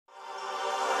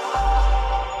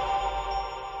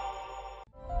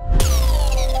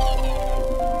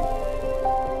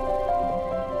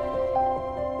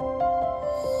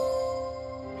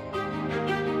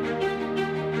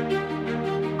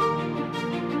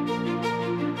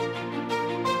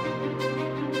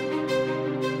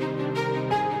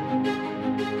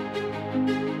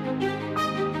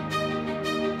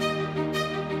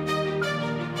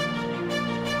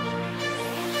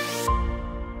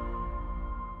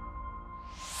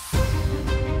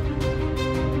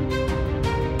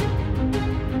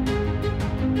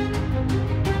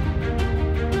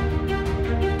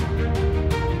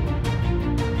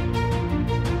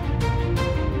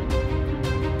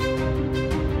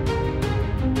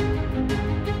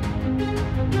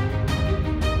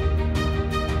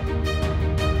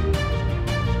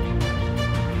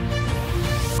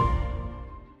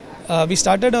We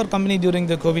started our company during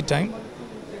the COVID time,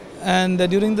 and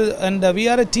we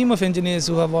are a team of engineers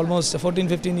who have almost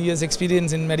 14-15 years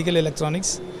experience in medical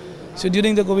electronics. So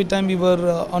during the COVID time, we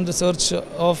were on the search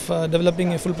of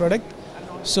developing a full product.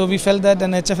 So we felt that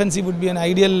an HFNC would be an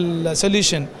ideal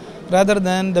solution rather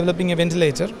than developing a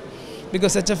ventilator,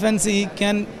 because HFNC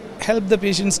can help the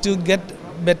patients to get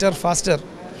better faster,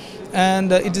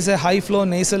 and it is a high flow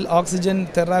nasal oxygen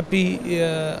therapy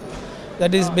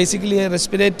that is basically a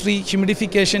respiratory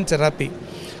humidification therapy.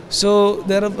 So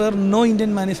there were no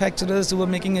Indian manufacturers who were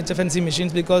making HFNC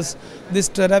machines, because this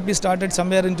therapy started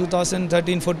somewhere in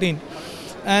 2013-14,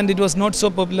 and it was not so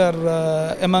popular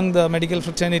among the medical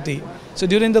fraternity. So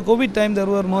during the COVID time, there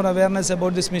were more awareness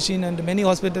about this machine, and many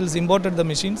hospitals imported the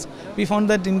machines. We found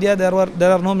that in India there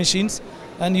are no machines,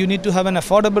 and you need to have an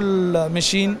affordable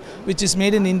machine which is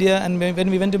made in India. And when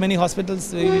we went to many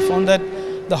hospitals, we found that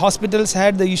the hospitals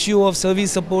had the issue of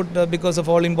service support because of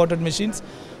all imported machines.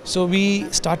 So we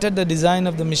started the design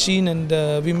of the machine, and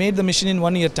we made the machine in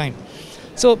 1 year time.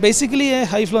 So basically, a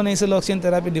high flow nasal oxygen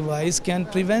therapy device can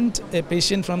prevent a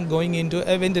patient from going into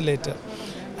a ventilator.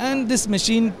 And this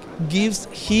machine gives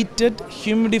heated,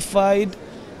 humidified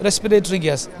respiratory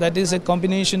gas. That is a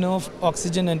combination of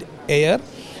oxygen and air.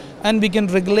 And we can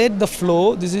regulate the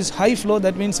flow. This is high flow,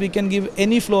 that means we can give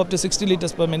any flow up to 60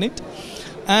 liters per minute.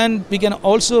 And we can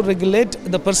also regulate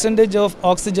the percentage of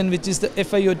oxygen, which is the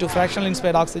FiO2, fractional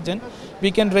inspired oxygen.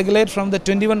 We can regulate from the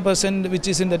 21% which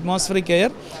is in the atmospheric air,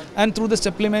 and through the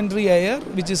supplementary air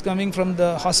which is coming from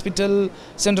the hospital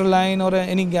central line or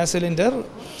any gas cylinder.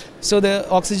 So the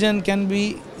oxygen can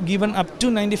be given up to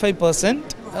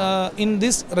 95% in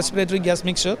this respiratory gas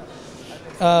mixture.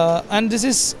 And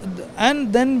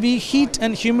then we heat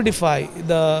and humidify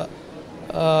the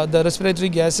respiratory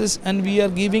gases, and we are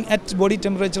giving at body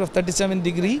temperature of 37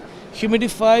 degree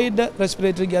humidified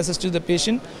respiratory gases to the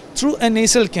patient through a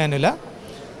nasal cannula,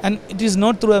 and it is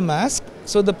not through a mask.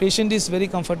 So the patient is very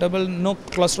comfortable, no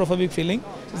claustrophobic feeling.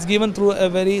 It's given through a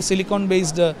very silicone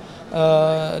based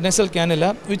nasal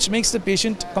cannula, which makes the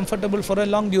patient comfortable for a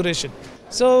long duration.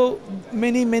 So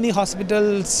many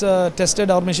hospitals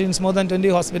tested our machines, more than 20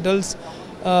 hospitals.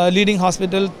 Leading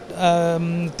hospital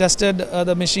tested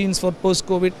the machines for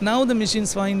post-COVID. Now the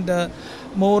machines find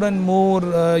more and more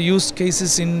use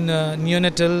cases in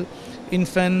neonatal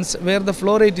infants, where the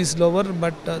flow rate is lower,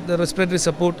 but the respiratory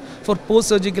support for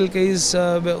post-surgical case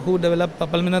who develop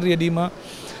pulmonary edema,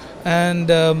 and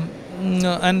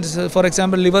for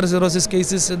example liver cirrhosis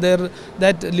cases,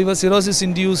 that liver cirrhosis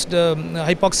induced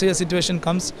hypoxia situation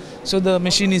comes, so the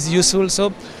machine is useful.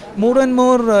 So more and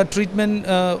more treatment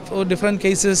for different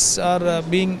cases are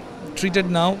being treated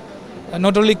now,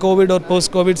 not only COVID or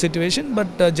post-COVID situation,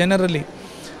 but generally.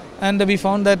 And we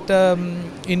found that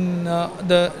in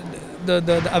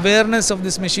the awareness of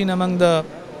this machine among the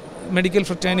medical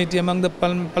fraternity, among the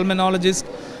pulmonologists,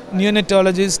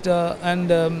 neonatologist and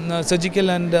surgical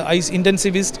and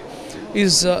intensivist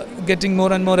is getting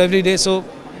more and more every day. So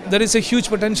there is a huge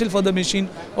potential for the machine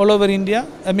all over India,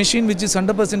 a machine which is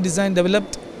 100% designed,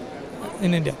 developed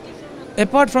in India.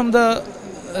 Apart from the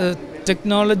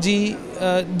technology,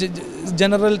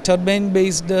 general turbine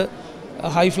based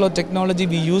high flow technology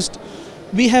we used,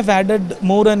 we have added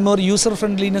more and more user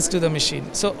friendliness to the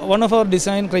machine. So one of our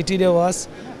design criteria was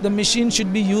the machine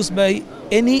should be used by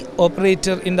any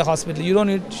operator in the hospital.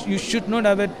 You should not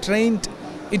have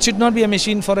it should not be a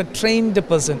machine for a trained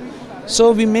person.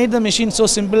 So we made the machine so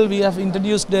simple. We have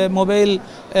introduced a mobile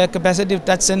capacitive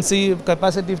touch sensor,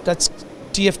 capacitive touch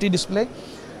TFT display,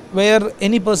 where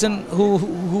any person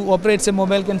who operates a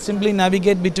mobile can simply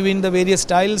navigate between the various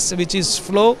tiles, which is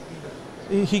flow.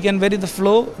 He can vary the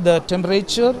flow, the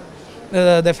temperature,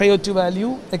 the FiO2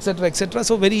 value, etc., etc.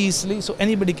 So very easily, so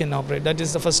anybody can operate. That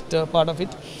is the first part of it,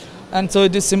 and so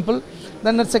it is simple.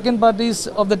 Then the second part is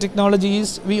of the technology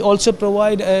is we also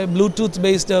provide a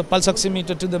Bluetooth-based pulse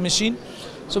oximeter to the machine.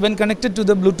 So when connected to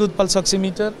the Bluetooth pulse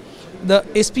oximeter, the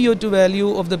SpO2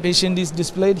 value of the patient is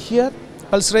displayed here,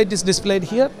 pulse rate is displayed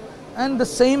here, and the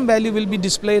same value will be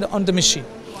displayed on the machine.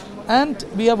 And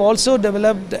we have also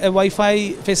developed a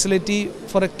Wi-Fi facility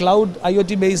for a cloud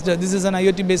IoT based, this is an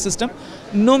IoT based system.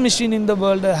 No machine in the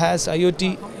world has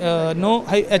IoT, no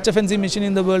HFNC machine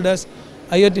in the world has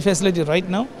IoT facility right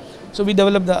now. So we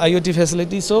developed the IoT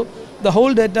facility. So the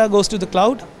whole data goes to the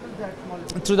cloud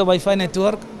through the Wi-Fi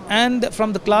network, and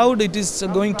from the cloud it is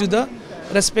going to the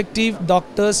respective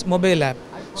doctor's mobile app.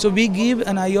 So we give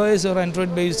an iOS or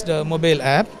Android based mobile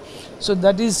app. So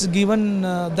that is given,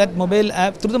 that mobile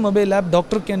app, through the mobile app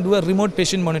doctor can do a remote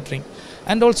patient monitoring.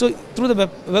 and also through the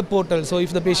web portal. So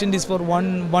if the patient is for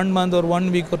one month or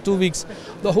 1 week or 2 weeks,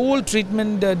 the whole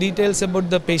treatment details about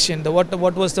the patient,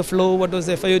 what was the flow, what was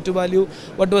the FiO2 value,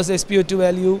 what was the SpO2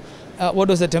 value, what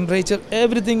was the temperature,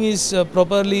 everything is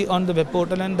properly on the web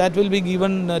portal, and that will be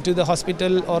given to the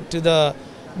hospital or to the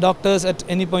doctors at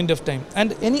any point of time.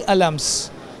 And any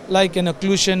alarms like an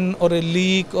occlusion or a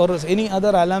leak or any other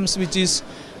alarms which is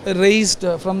raised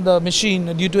from the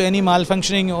machine due to any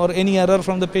malfunctioning or any error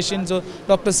from the patient's or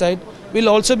doctor's side will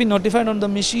also be notified on the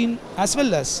machine, as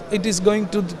well as it is going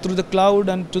through the cloud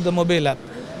and to the mobile app.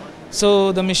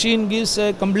 So the machine gives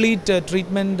a complete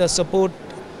treatment support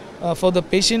for the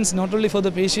patients, not only for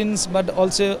the patients but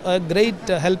also a great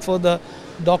help for the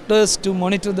doctors to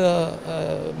monitor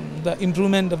the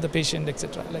improvement of the patient,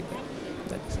 etc. like that.